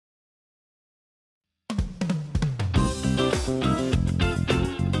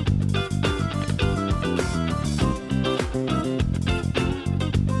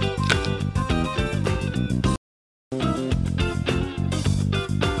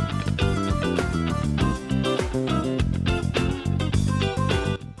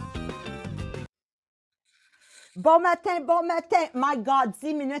Bon matin, bon matin. My God,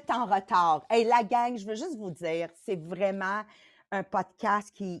 10 minutes en retard. Hey, la gang, je veux juste vous dire, c'est vraiment un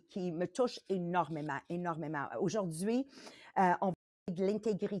podcast qui me touche énormément, énormément. Aujourd'hui, on va parler de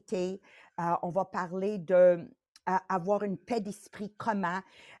l'intégrité, on va parler de avoir une paix d'esprit comment,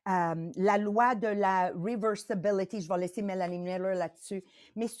 la loi de la reversibility, je vais laisser Melanie Miller là-dessus,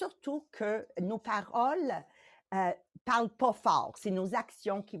 mais surtout que nos paroles parlent pas fort. C'est nos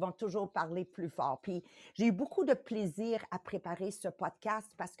actions qui vont toujours parler plus fort. Puis j'ai eu beaucoup de plaisir à préparer ce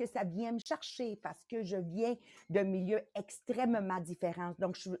podcast parce que ça vient me chercher, parce que je viens d'un milieu extrêmement différent.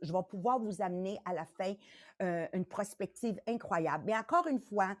 Donc, je vais pouvoir vous amener à la fin une prospective incroyable. Mais encore une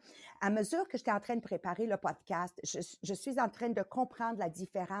fois, à mesure que j'étais en train de préparer le podcast, je suis en train de comprendre la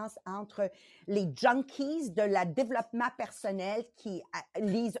différence entre les junkies de la développement personnel qui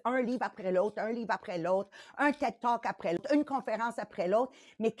lisent un livre après l'autre, un TED Talk après l'autre, une conférence après l'autre,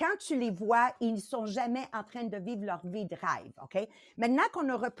 mais quand tu les vois, ils ne sont jamais en train de vivre leur vie de rêve, OK? Maintenant qu'on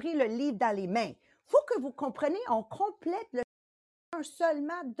a repris le livre dans les mains, il faut que vous compreniez, on complète le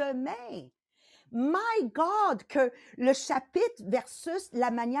seulement demain. My God, que le chapitre versus la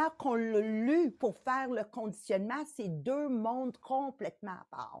manière qu'on l'a lu pour faire le conditionnement, c'est deux mondes complètement à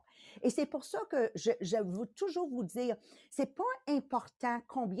part. Et c'est pour ça que je veux toujours vous dire, c'est pas important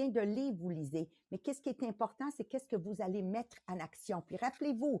combien de livres vous lisez, mais qu'est-ce qui est important, c'est qu'est-ce que vous allez mettre en action. Puis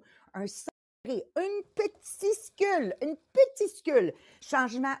rappelez-vous, un une petite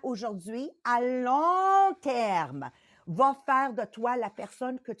changement aujourd'hui à long terme va faire de toi la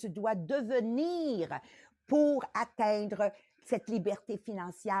personne que tu dois devenir pour atteindre cette liberté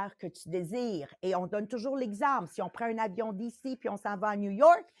financière que tu désires. Et on donne toujours l'exemple. Si on prend un avion d'ici puis on s'en va à New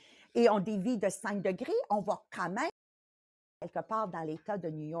York et on dévie de 5 degrés, on va quand même quelque part dans l'État de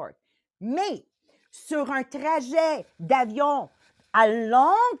New York. Mais sur un trajet d'avion à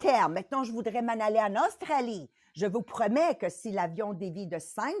long terme, maintenant je voudrais m'en aller en Australie, je vous promets que si l'avion dévie de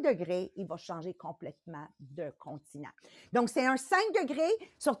 5 degrés, il va changer complètement de continent. Donc, c'est un 5 degrés,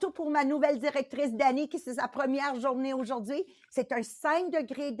 surtout pour ma nouvelle directrice Dani, qui c'est sa première journée aujourd'hui. C'est un 5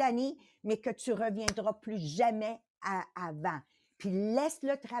 degrés, Dani, mais que tu reviendras plus jamais avant. Puis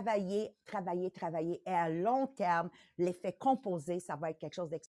laisse-le travailler. Et à long terme, l'effet composé, ça va être quelque chose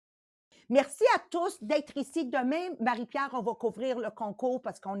d'extraordinaire. Merci à tous d'être ici. Demain, Marie-Pierre, on va couvrir le concours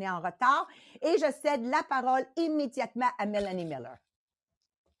parce qu'on est en retard. Et je cède la parole immédiatement à Melanie Miller.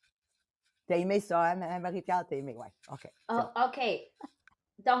 T'as aimé ça, hein, Marie-Pierre? T'as aimé, oui. OK. Oh, OK.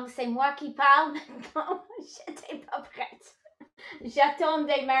 Donc, c'est moi qui parle maintenant. Je n'étais pas prête.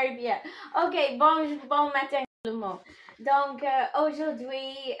 J'attendais Marie-Pierre. OK, bon matin tout le monde. Donc,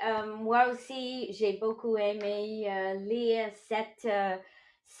 aujourd'hui, moi aussi, j'ai beaucoup aimé lire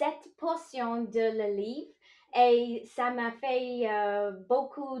cette portion de le livre et ça m'a fait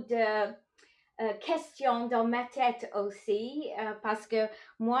beaucoup de questions dans ma tête aussi parce que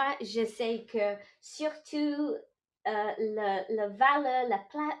moi, je sais que surtout la valeur la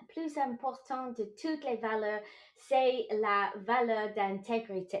plus importante de toutes les valeurs, c'est la valeur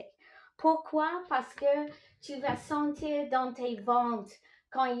d'intégrité. Pourquoi? Parce que tu vas sentir dans tes ventes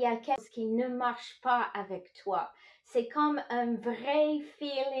quand il y a quelque chose qui ne marche pas avec toi. C'est comme un vrai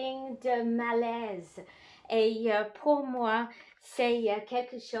feeling de malaise. Et pour moi, c'est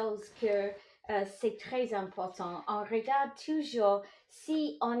quelque chose que c'est très important. On regarde toujours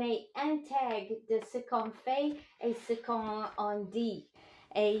si on est intègre de ce qu'on fait et ce qu'on dit.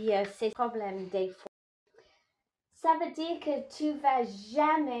 Et c'est le problème des fois. Ça veut dire que tu vas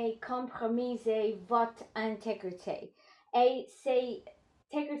jamais compromiser votre intégrité. Et c'est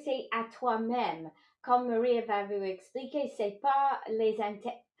intégrité à toi-même. Comme Maria va vous expliquer, c'est pas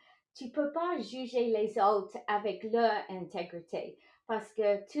tu peux pas juger les autres avec leur intégrité parce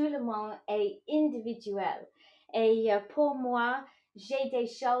que tout le monde est individuel. Et pour moi, j'ai des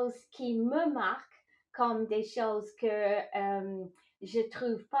choses qui me marquent comme des choses que je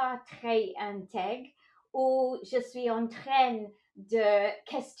trouve pas très intègres ou je suis en train de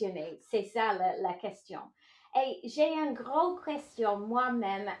questionner. C'est ça la question. Et j'ai une grosse question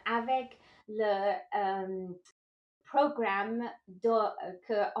moi-même avec le programme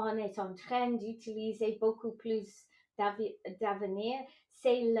qu'on est en train d'utiliser beaucoup plus d'avenir.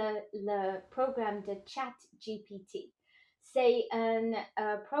 C'est le programme de ChatGPT. C'est un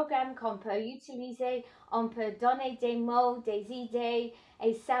programme qu'on peut utiliser, on peut donner des mots, des idées,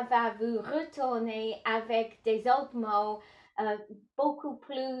 et ça va vous retourner avec des autres mots beaucoup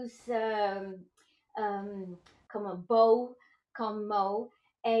plus comme beaux comme mots.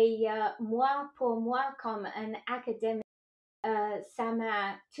 Et pour moi, comme un académique, ça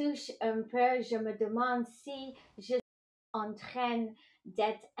m'a touché un peu. Je me demande si je suis en train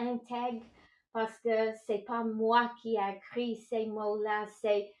d'être intègre parce que c'est pas moi qui ai écrit ces mots-là,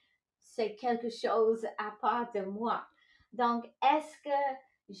 c'est quelque chose à part de moi. Donc, est-ce que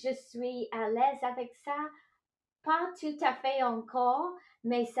je suis à l'aise avec ça? Pas tout à fait encore,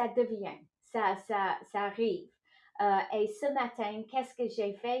 mais ça devient, ça arrive. Et ce matin, qu'est-ce que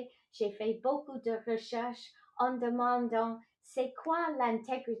j'ai fait? J'ai fait beaucoup de recherches en demandant c'est quoi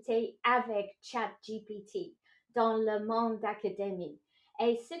l'intégrité avec ChatGPT dans le monde d'académie.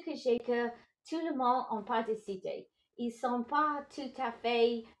 Et ce que j'ai que tout le monde n'a pas décidé. Ils sont pas tout à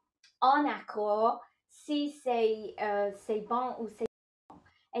fait en accord si c'est bon ou c'est.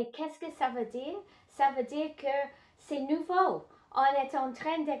 Et qu'est-ce que ça veut dire? Ça veut dire que c'est nouveau. On est en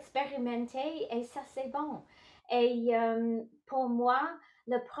train d'expérimenter et ça, c'est bon. Et pour moi,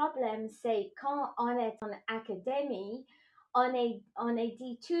 le problème, c'est quand on est en académie, on est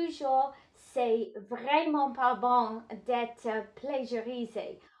dit toujours, c'est vraiment pas bon d'être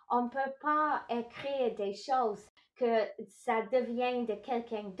plagiarisé. On ne peut pas écrire des choses que ça devient de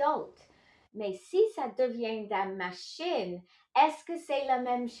quelqu'un d'autre. Mais si ça devient de la machine, est-ce que c'est la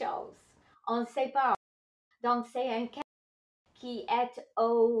même chose? On ne sait pas. Donc, c'est un cas qui est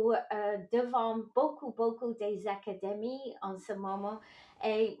devant beaucoup des académies en ce moment.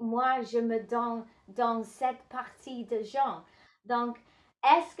 Et moi, je me donne dans cette partie de gens. Donc,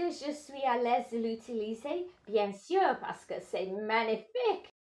 est-ce que je suis à l'aise de l'utiliser? Bien sûr, parce que c'est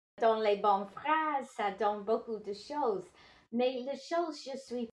magnifique. Dans les bonnes phrases, ça donne beaucoup de choses. Mais la chose que je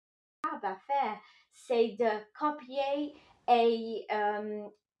suis à faire, c'est de copier et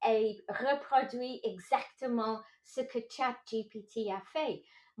reproduire exactement ce que ChatGPT a fait.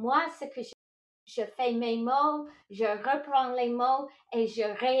 Moi, ce que je fais mes mots, je reprends les mots et je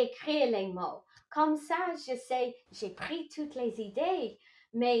réécris les mots. Comme ça, je sais, j'ai pris toutes les idées,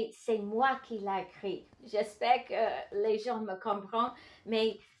 mais c'est moi qui l'ai écrit. J'espère que les gens me comprennent,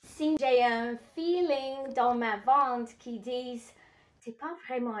 mais si j'ai un feeling dans ma vente qui disent c'est pas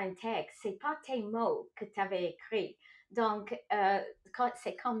vraiment un texte, c'est pas tes mots que tu avais écrits. Donc,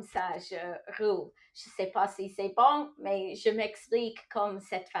 c'est comme ça, je roule. Je sais pas si c'est bon, mais je m'explique comme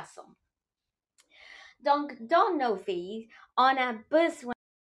cette façon. Donc, dans nos vies, on a besoin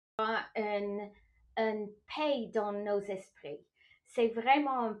d'une paix dans nos esprits. C'est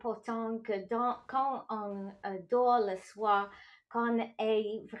vraiment important que quand on dort le soir, qu'on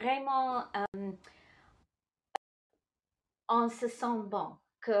est vraiment on se sent bon,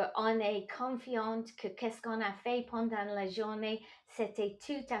 qu'on est confiante que qu'est-ce qu'on a fait pendant la journée, c'était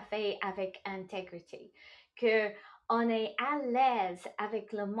tout à fait avec intégrité, que on est à l'aise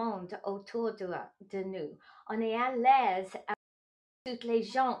avec le monde autour de nous, on est à l'aise avec tous les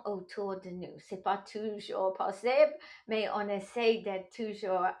gens autour de nous. C'est pas toujours possible, mais on essaie d'être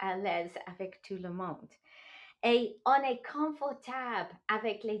toujours à l'aise avec tout le monde. Et on est confortable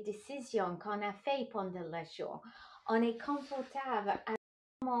avec les décisions qu'on a faites pendant le jour. On est confortable avec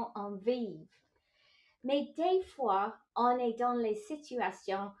comment on vit. Mais des fois, on est dans les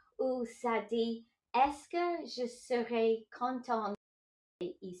situations où ça dit, est-ce que je serai content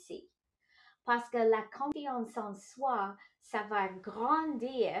ici? Parce que la confiance en soi, ça va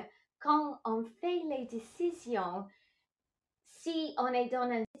grandir quand on fait les décisions si on est dans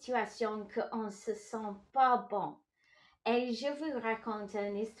une situation qu'on ne se sent pas bon. Et je vous raconte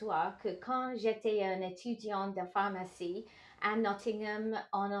une histoire que quand j'étais un étudiant de pharmacie à Nottingham,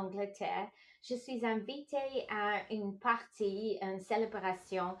 en Angleterre, je suis invitée à une partie, une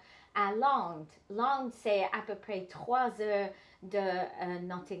célébration à Londres. Londres, c'est à peu près 3 heures de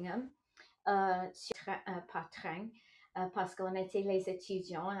Nottingham par train parce qu'on était les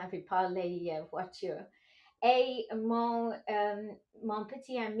étudiants, on n'avait pas les voitures. Et mon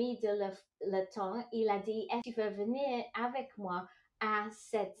petit ami de le temps, il a dit, est-ce que tu veux venir avec moi à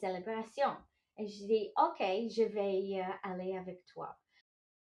cette célébration? Et je dis, ok, je vais aller avec toi.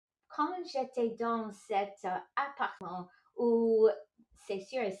 Quand j'étais dans cet appartement où c'est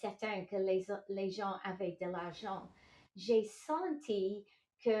sûr et certain que les gens avaient de l'argent, j'ai senti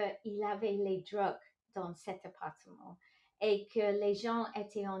qu'il avait les drogues dans cet appartement et que les gens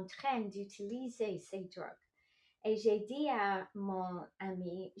étaient en train d'utiliser ces drogues. Et j'ai dit à mon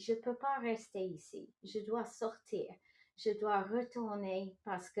ami, je ne peux pas rester ici, je dois sortir, je dois retourner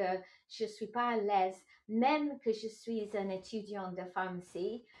parce que je ne suis pas à l'aise, même que je suis un étudiant de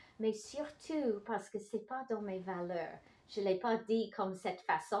pharmacie, mais surtout parce que ce n'est pas dans mes valeurs. Je ne l'ai pas dit comme cette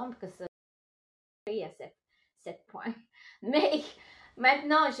façon, parce que c'est à cette point. Mais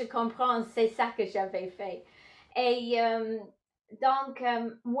maintenant, je comprends, c'est ça que j'avais fait. Et donc,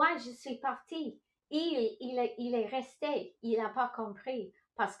 moi, je suis partie. Il est resté, il n'a pas compris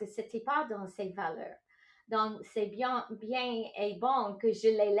parce que ce n'était pas dans ses valeurs. Donc, c'est bien et bon que je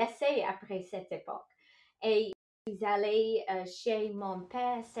l'ai laissé après cette époque. Et je suis allée chez mon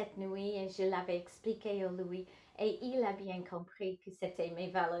père cette nuit et je l'avais expliqué à lui et il a bien compris que c'était mes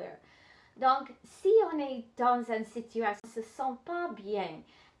valeurs. Donc, si on est dans une situation où on ne se sent pas bien,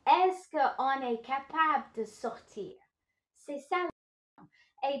 est-ce qu'on est capable de sortir? C'est ça.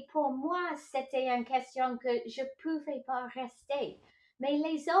 Et pour moi, c'était une question que je ne pouvais pas rester. Mais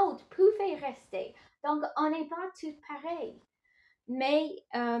les autres pouvaient rester. Donc, on n'est pas tous pareils. Mais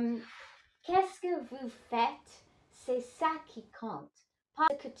qu'est-ce que vous faites? C'est ça qui compte. Pas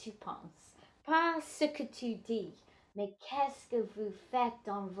ce que tu penses, pas ce que tu dis, mais qu'est-ce que vous faites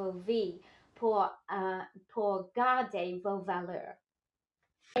dans vos vies pour garder vos valeurs.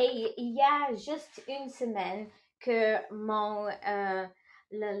 Et il y a juste une semaine que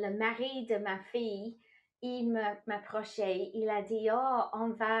le mari de ma fille, il m'approchait, il a dit, oh, on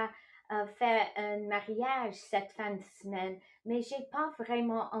va faire un mariage cette fin de semaine, mais j'ai pas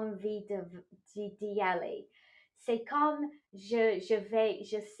vraiment envie d'y aller. C'est comme je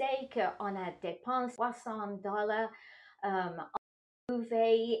sais qu'on a dépensé $300, on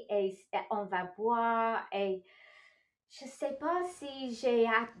buvait et on va boire et je sais pas si j'ai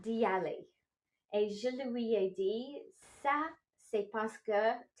hâte d'y aller. Et je lui ai dit, ça, c'est parce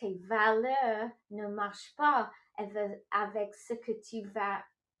que tes valeurs ne marchent pas avec ce que tu vas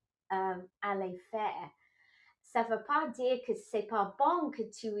aller faire. Ça veut pas dire que c'est pas bon que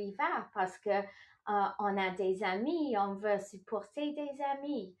tu y vas parce que on a des amis, on veut supporter des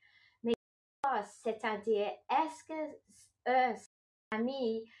amis. Mais c'est-à-dire, est-ce que c'est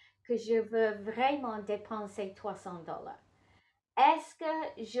amis que je veux vraiment dépenser $300? Est-ce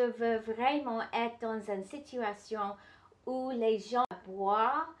que je veux vraiment être dans une situation où les gens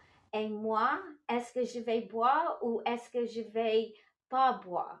boivent et moi, est-ce que je vais boire ou est-ce que je vais pas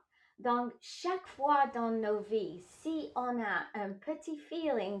boire? Donc, chaque fois dans nos vies, si on a un petit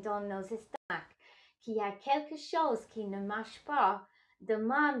feeling dans nos estomacs qu'il y a quelque chose qui ne marche pas,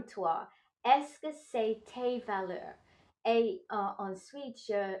 demande-toi, est-ce que c'est tes valeurs? Et ensuite,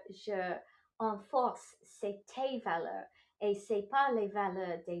 je enforce, c'est tes valeurs et c'est pas les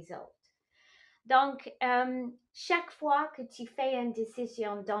valeurs des autres. Donc, chaque fois que tu fais une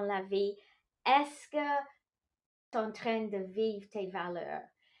décision dans la vie, est-ce que tu es en train de vivre tes valeurs?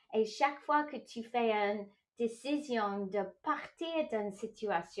 Et chaque fois que tu fais une décision de partir d'une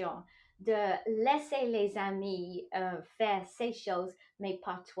situation, de laisser les amis faire ces choses, mais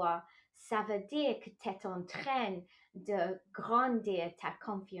pas toi, ça veut dire que tu es en train de grandir ta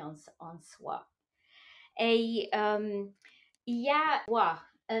confiance en soi. Et il y a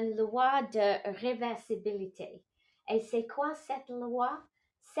une loi de réversibilité. Et c'est quoi cette loi?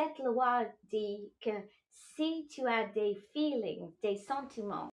 Cette loi dit que si tu as des feelings, des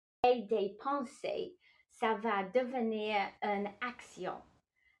sentiments et des pensées, ça va devenir une action.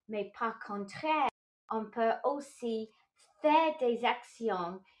 Mais par contraire, on peut aussi faire des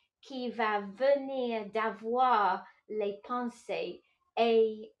actions qui vont venir d'avoir les pensées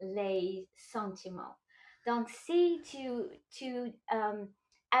et les sentiments. Donc, si tu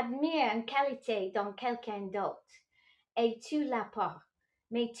admires une qualité dans quelqu'un d'autre et tu l'as pas,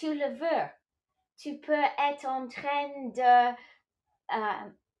 mais tu le veux, tu peux être en train de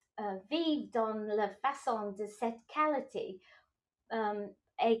vivre dans la façon de cette qualité.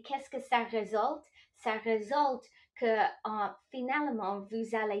 Et qu'est-ce que ça résulte? Ça résulte que finalement,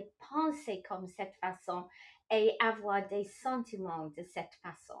 vous allez penser comme cette façon et avoir des sentiments de cette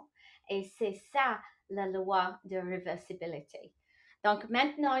façon. Et c'est ça la loi de réversibilité. Donc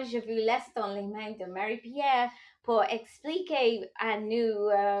maintenant, je vous laisse dans les mains de Marie-Pierre pour expliquer à nous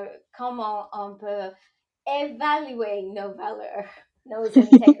comment on peut évaluer nos valeurs, nos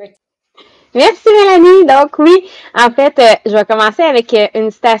intégrités. Merci Mélanie. Donc oui, en fait, je vais commencer avec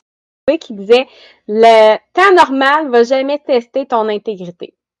une citation qui disait « Le temps normal va jamais tester ton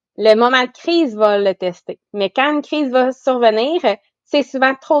intégrité. Le moment de crise va le tester. Mais quand une crise va survenir, c'est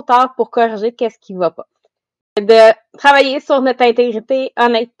souvent trop tard pour corriger qu'est-ce qui va pas. » De travailler sur notre intégrité,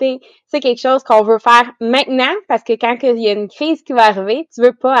 honnêteté, c'est quelque chose qu'on veut faire maintenant parce que quand il y a une crise qui va arriver, tu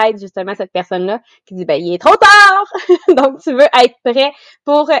veux pas être justement cette personne-là qui dit, il est trop tard! Donc, tu veux être prêt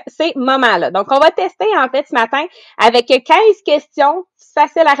pour ces moments-là. Donc, on va tester, en fait, ce matin avec 15 questions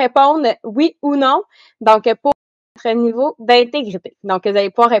faciles à répondre oui ou non. Donc, pour votre niveau d'intégrité. Donc, vous allez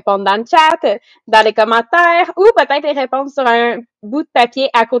pouvoir répondre dans le chat, dans les commentaires ou peut-être les répondre sur un bout de papier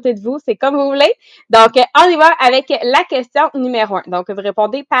à côté de vous. C'est comme vous voulez. Donc, on y va avec la question numéro 1. Donc, vous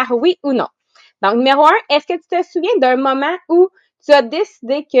répondez par oui ou non. Donc, numéro 1, est-ce que tu te souviens d'un moment où tu as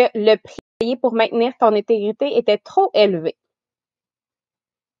décidé que le prix payé pour maintenir ton intégrité était trop élevé?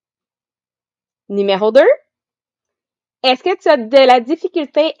 Numéro 2, est-ce que tu as de la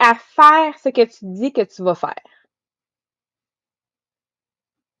difficulté à faire ce que tu dis que tu vas faire?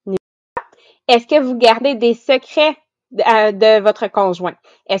 Est-ce que vous gardez des secrets de votre conjoint?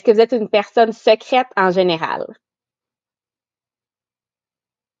 Est-ce que vous êtes une personne secrète en général?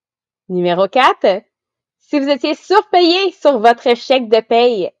 Numéro 4, si vous étiez surpayé sur votre chèque de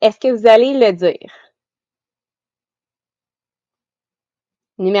paye, est-ce que vous allez le dire?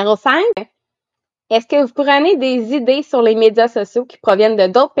 Numéro 5, est-ce que vous prenez des idées sur les médias sociaux qui proviennent de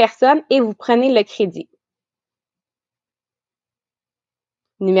d'autres personnes et vous prenez le crédit?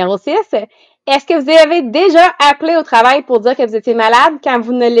 Numéro 6, est-ce que vous avez déjà appelé au travail pour dire que vous étiez malade quand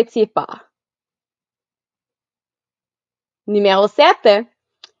vous ne l'étiez pas? Numéro 7,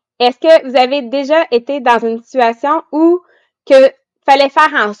 est-ce que vous avez déjà été dans une situation où que fallait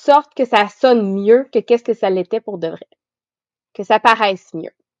faire en sorte que ça sonne mieux que qu'est-ce que ça l'était pour de vrai? Que ça paraisse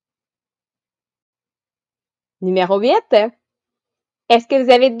mieux. Numéro 8, est-ce que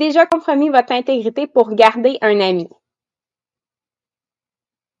vous avez déjà compromis votre intégrité pour garder un ami?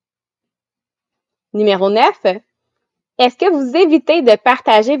 Numéro 9, est-ce que vous évitez de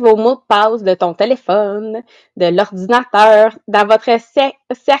partager vos mots de passe de ton téléphone, de l'ordinateur, dans votre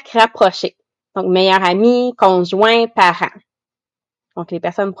cercle rapproché? Donc, meilleur ami, conjoint, parent. Donc, les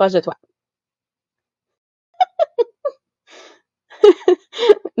personnes proches de toi.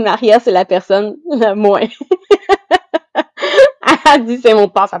 Maria, c'est la personne le moins. Elle dit ses mots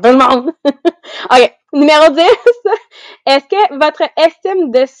de passe à tout le monde. OK. Numéro 10. Est-ce que votre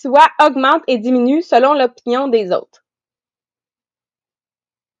estime de soi augmente et diminue selon l'opinion des autres?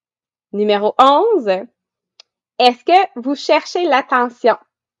 Numéro 11. Est-ce que vous cherchez l'attention?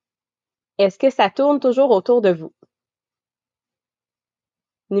 Est-ce que ça tourne toujours autour de vous?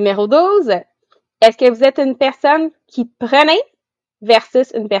 Numéro 12. Est-ce que vous êtes une personne qui prenait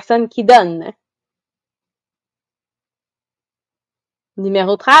versus une personne qui donne?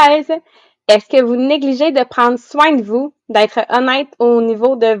 Numéro 13. Est-ce que vous négligez de prendre soin de vous, d'être honnête au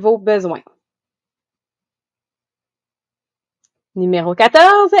niveau de vos besoins? Numéro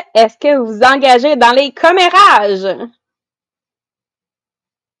 14. Est-ce que vous vous engagez dans les commérages?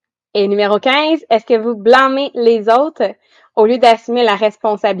 Et numéro 15. Est-ce que vous blâmez les autres au lieu d'assumer la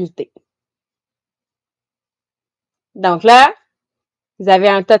responsabilité? Donc là, vous avez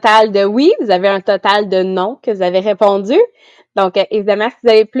un total de oui, vous avez un total de non que vous avez répondu. Donc, évidemment, si vous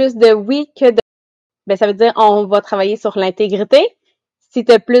avez plus de oui que de ben, ça veut dire on va travailler sur l'intégrité. Si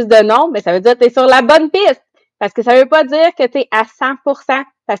tu as plus de non, ben, ça veut dire que tu es sur la bonne piste. Parce que ça veut pas dire que tu es à 100%,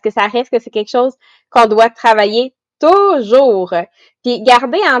 parce que ça reste que c'est quelque chose qu'on doit travailler toujours. Puis,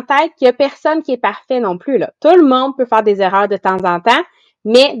 gardez en tête qu'il y a personne qui est parfait non plus, là. Tout le monde peut faire des erreurs de temps en temps,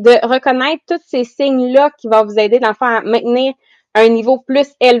 mais de reconnaître tous ces signes-là qui vont vous aider, dans le fond, à maintenir un niveau plus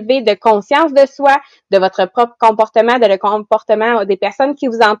élevé de conscience de soi, de votre propre comportement, de le comportement des personnes qui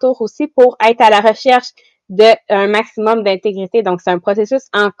vous entourent aussi pour être à la recherche d'un maximum d'intégrité. Donc, c'est un processus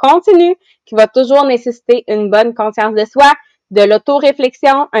en continu qui va toujours nécessiter une bonne conscience de soi, de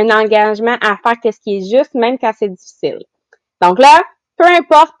l'auto-réflexion, un engagement à faire ce qui est juste, même quand c'est difficile. Donc là, peu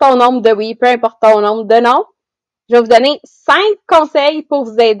importe ton nombre de oui, peu importe ton nombre de non, je vais vous donner 5 conseils pour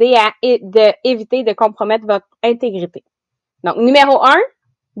vous aider à éviter de compromettre votre intégrité. Donc, numéro 1,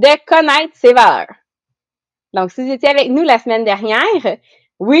 de connaître ses valeurs. Donc, si vous étiez avec nous la semaine dernière,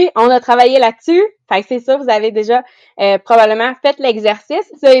 oui, on a travaillé là-dessus. Fait que c'est ça, vous avez déjà probablement fait l'exercice.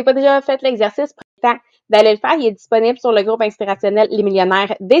 Si vous n'avez pas déjà fait l'exercice, prenez le temps d'aller le faire. Il est disponible sur le groupe inspirationnel Les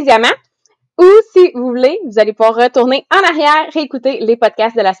Millionnaires des Diamants. Ou si vous voulez, vous allez pouvoir retourner en arrière, réécouter les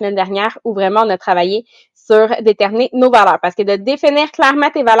podcasts de la semaine dernière où vraiment on a travaillé sur déterminer nos valeurs. Parce que de définir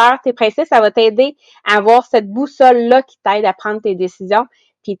clairement tes valeurs, tes principes, ça va t'aider à avoir cette boussole-là qui t'aide à prendre tes décisions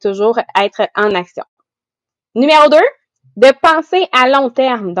puis toujours être en action. Numéro 2, de penser à long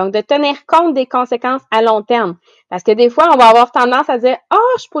terme. Donc, de tenir compte des conséquences à long terme. Parce que des fois, on va avoir tendance à dire «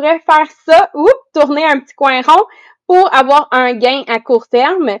 Oh, je pourrais faire ça, ou tourner un petit coin rond pour avoir un gain à court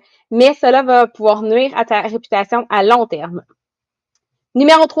terme. » Mais cela va pouvoir nuire à ta réputation à long terme.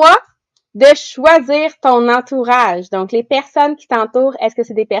 Numéro 3, de choisir ton entourage. Donc, les personnes qui t'entourent, est-ce que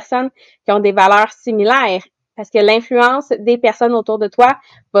c'est des personnes qui ont des valeurs similaires? Parce que l'influence des personnes autour de toi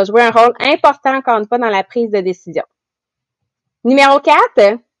va jouer un rôle important, encore une fois, dans la prise de décision. Numéro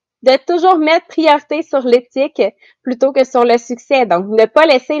 4, de toujours mettre priorité sur l'éthique plutôt que sur le succès. Donc, ne pas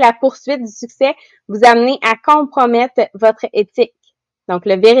laisser la poursuite du succès vous amener à compromettre votre éthique. Donc,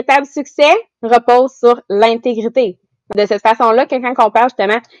 le véritable succès repose sur l'intégrité. De cette façon-là, quand on parle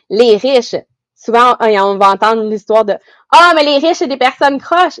justement les riches, souvent on va entendre l'histoire de « Ah, mais les riches, c'est des personnes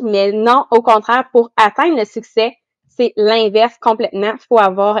croches! » Mais non, au contraire, pour atteindre le succès, c'est l'inverse complètement. Il faut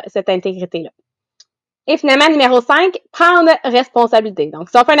avoir cette intégrité-là. Et finalement, numéro 5, prendre responsabilité. Donc,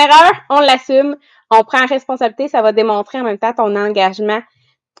 si on fait une erreur, on l'assume, on prend responsabilité, ça va démontrer en même temps ton engagement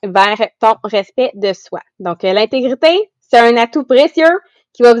vers ton respect de soi. Donc, l'intégrité, c'est un atout précieux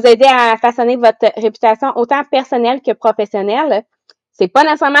qui va vous aider à façonner votre réputation autant personnelle que professionnelle. C'est pas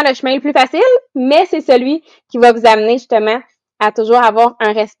nécessairement le chemin le plus facile, mais c'est celui qui va vous amener justement à toujours avoir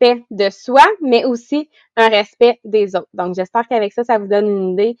un respect de soi, mais aussi un respect des autres. Donc, j'espère qu'avec ça, ça vous donne une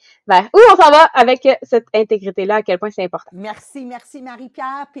idée vers où on s'en va avec cette intégrité-là, à quel point c'est important. Merci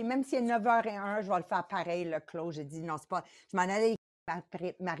Marie-Pierre. Puis même si c'est 9h01, je vais le faire pareil, le close. J'ai dit non, c'est pas. Je m'en allais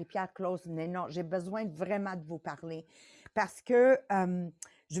Marie-Pierre close, mais non, j'ai besoin vraiment de vous parler parce que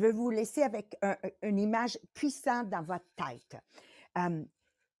je vais vous laisser avec une image puissante dans votre tête.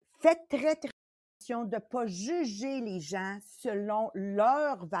 Faites très attention de ne pas juger les gens selon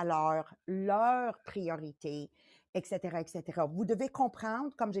leurs valeurs, leurs priorités, etc., etc. Vous devez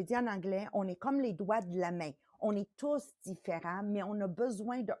comprendre, comme j'ai dit en anglais, on est comme les doigts de la main. On est tous différents, mais on a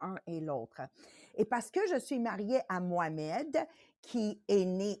besoin de un et l'autre. Et parce que je suis mariée à Mohamed, qui est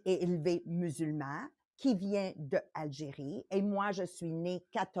né et élevé musulman, qui vient d'Algérie, et moi, je suis née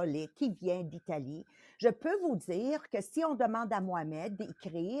catholique, qui vient d'Italie, je peux vous dire que si on demande à Mohamed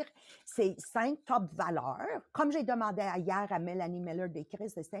d'écrire ses 5 top valeurs, comme j'ai demandé hier à Mélanie Miller d'écrire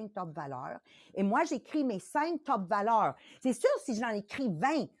ses 5 top valeurs, et moi, j'écris mes 5 top valeurs. C'est sûr, si j'en écris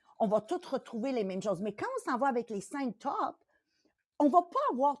 20, on va toutes retrouver les mêmes choses. Mais quand on s'en va avec les 5 tops, on ne va pas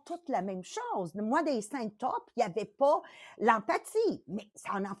avoir toutes la même chose. Moi, des 5 tops, il n'y avait pas l'empathie, mais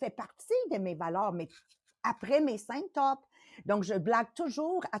ça en fait partie de mes valeurs. Mais après mes 5 tops, donc je blague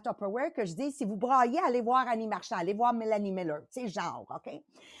toujours à Tupperware que je dis, si vous braillez, allez voir Annie Marchand, allez voir Mélanie Miller, c'est genre, OK?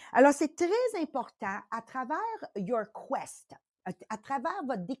 Alors, c'est très important à travers your quest, à travers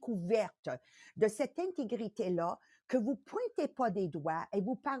votre découverte de cette intégrité-là, que vous pointez pas des doigts et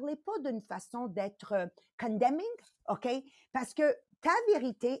vous parlez pas d'une façon d'être condemning, OK? Parce que ta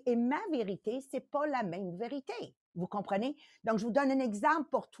vérité et ma vérité, c'est pas la même vérité. Vous comprenez? Donc, je vous donne un exemple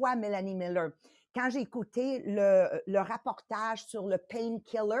pour toi, Mélanie Miller. Quand j'ai écouté le reportage sur le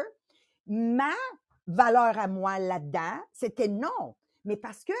painkiller, ma valeur à moi là-dedans, c'était non. Mais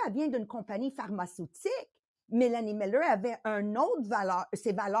parce qu'elle vient d'une compagnie pharmaceutique, Mélanie Miller avait une autre valeur.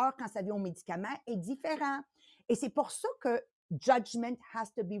 Ses valeurs quand ça vient aux médicaments est différent. Et c'est pour ça que judgment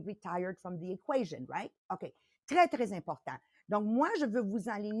has to be retired from the equation, right? OK. Très, très important. Donc, moi, je veux vous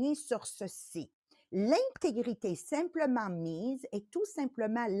aligner sur ceci. L'intégrité simplement mise est tout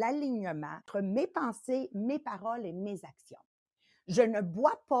simplement l'alignement entre mes pensées, mes paroles et mes actions. Je ne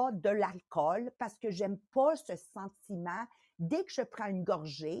bois pas de l'alcool parce que j'aime pas ce sentiment dès que je prends une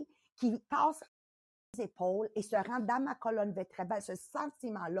gorgée qui passe les épaules et se rend dans ma colonne vertébrale. Ce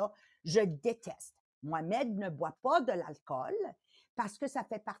sentiment-là, je déteste. Mohamed ne boit pas de l'alcool parce que ça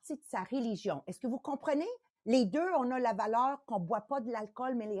fait partie de sa religion. Est-ce que vous comprenez? Les deux, on a la valeur qu'on ne boit pas de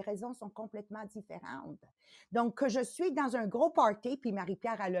l'alcool, mais les raisons sont complètement différentes. Donc, que je suis dans un gros party, puis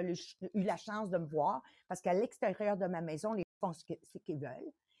Marie-Pierre, elle a eu la chance de me voir, parce qu'à l'extérieur de ma maison, les gens font ce qu'ils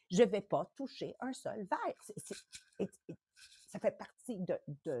veulent. Je ne vais pas toucher un seul verre. Ça fait partie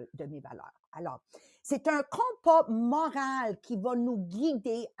de mes valeurs. Alors, c'est un compas moral qui va nous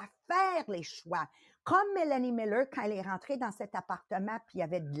guider à faire les choix. Comme Mélanie Miller, quand elle est rentrée dans cet appartement, puis il y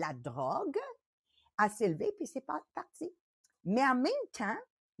avait de la drogue, à s'élever, puis c'est pas parti. Mais en même temps,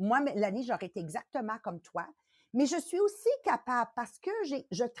 moi, Mélanie, j'aurais été exactement comme toi, mais je suis aussi capable parce que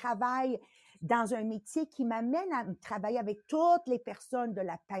je travaille dans un métier qui m'amène à travailler avec toutes les personnes de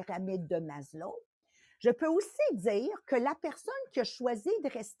la pyramide de Maslow. Je peux aussi dire que la personne qui a choisi de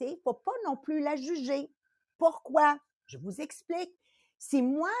rester, il ne faut pas non plus la juger. Pourquoi? Je vous explique. Si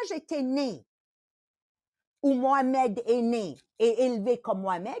moi, j'étais née où Mohamed est né et élevé comme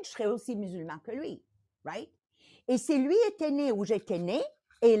Mohamed, je serais aussi musulman que lui, right? Et si lui était né où j'étais né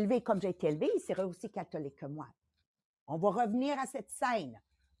et élevé comme j'ai été élevé, il serait aussi catholique que moi. On va revenir à cette scène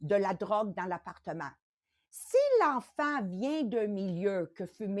de la drogue dans l'appartement. Si l'enfant vient d'un milieu que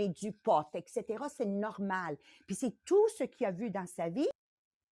fumer du pot, etc., c'est normal. Puis c'est tout ce qu'il a vu dans sa vie.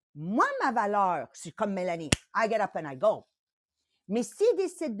 Moi, ma valeur, c'est comme Mélanie, I get up and I go. Mais s'il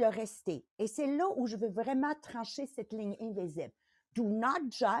décide de rester, et c'est là où je veux vraiment trancher cette ligne invisible, do not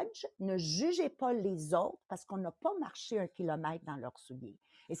judge, ne jugez pas les autres parce qu'on n'a pas marché 1 kilomètre dans leurs souliers.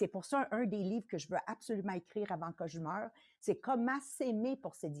 Et c'est pour ça un des livres que je veux absolument écrire avant que je meure, c'est comment s'aimer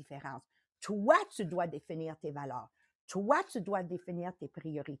pour ces différences. Toi, tu dois définir tes valeurs. Toi, tu dois définir tes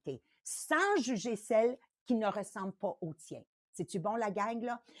priorités sans juger celles qui ne ressemblent pas aux tiens. C'est-tu bon, la gang,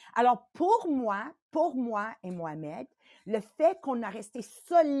 là? Alors, pour moi et Mohamed, le fait qu'on a resté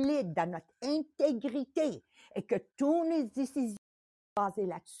solide dans notre intégrité et que toutes nos décisions sont basées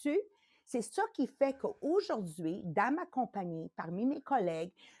là-dessus, C'est ça qui fait qu'aujourd'hui, dans ma compagnie, parmi mes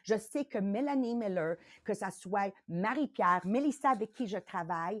collègues, je sais que Mélanie Miller, que ça soit Marie-Pierre, Mélissa avec qui je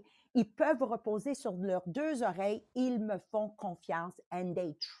travaille, ils peuvent reposer sur leurs deux oreilles, ils me font confiance and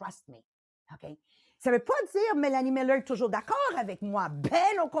they trust me. OK? Ça ne veut pas dire Mélanie Miller est toujours d'accord avec moi,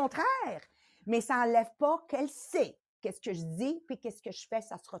 bien au contraire, mais ça n'enlève pas qu'elle sait qu'est-ce que je dis puis qu'est-ce que je fais,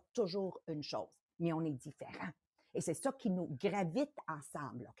 ça sera toujours une chose, mais on est différents. Et c'est ça qui nous gravite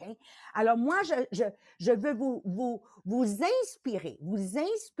ensemble, OK? Alors moi, je veux vous inspirer,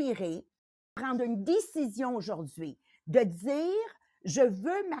 prendre une décision aujourd'hui de dire, je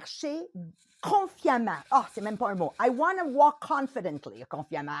veux marcher confiamment. Oh, c'est même pas un mot. I want to walk confidently,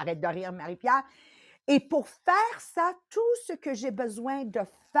 confiamment. Arrête de rire, Marie-Pierre. Et pour faire ça, tout ce que j'ai besoin de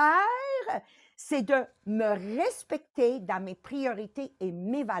faire, c'est de me respecter dans mes priorités et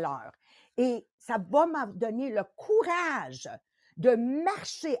mes valeurs. Et ça va me donner le courage de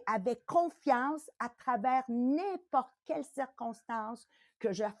marcher avec confiance à travers n'importe quelle circonstance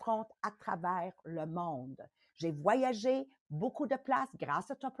que j'affronte à travers le monde. J'ai voyagé beaucoup de places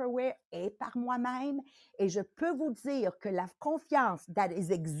grâce à Tupperware et par moi-même, et je peux vous dire que la confiance that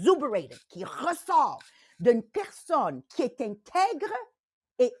is exuberated, qui ressort d'une personne qui est intègre,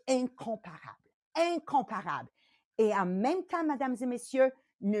 est incomparable. Incomparable. Et en même temps, mesdames et messieurs,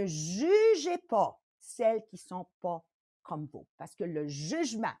 ne jugez pas celles qui ne sont pas comme vous, parce que le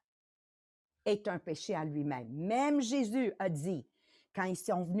jugement est un péché en lui-même. Même Jésus a dit, quand ils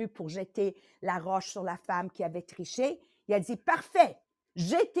sont venus pour jeter la roche sur la femme qui avait triché, il a dit, parfait,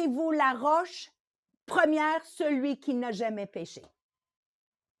 jetez-vous la roche, première, celui qui n'a jamais péché.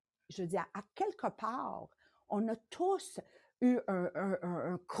 Je veux dire, à quelque part, on a tous eu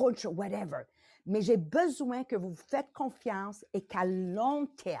un crunch ou whatever, mais j'ai besoin que vous vous faites confiance et qu'à long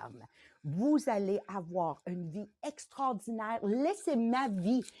terme, vous allez avoir une vie extraordinaire. Laissez ma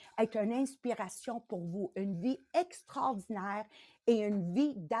vie être une inspiration pour vous, une vie extraordinaire et une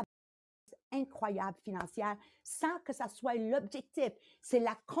vie d'abondance incroyable financière sans que ça soit l'objectif. C'est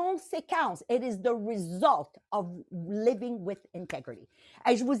la conséquence. It is the result of living with integrity.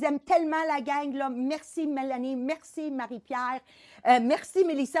 Et je vous aime tellement, la gang, là. Merci, Mélanie. Merci, Marie-Pierre. Merci,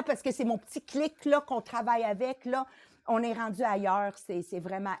 Mélissa, parce que c'est mon petit clic, là, qu'on travaille avec, là. On est rendu ailleurs. C'est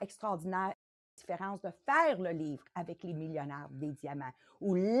vraiment extraordinaire. Différence de faire le livre avec les millionnaires des diamants,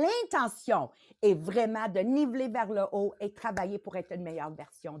 où l'intention est vraiment de niveler vers le haut et travailler pour être une meilleure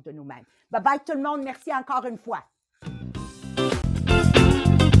version de nous-mêmes. Bye bye tout le monde, merci encore une fois.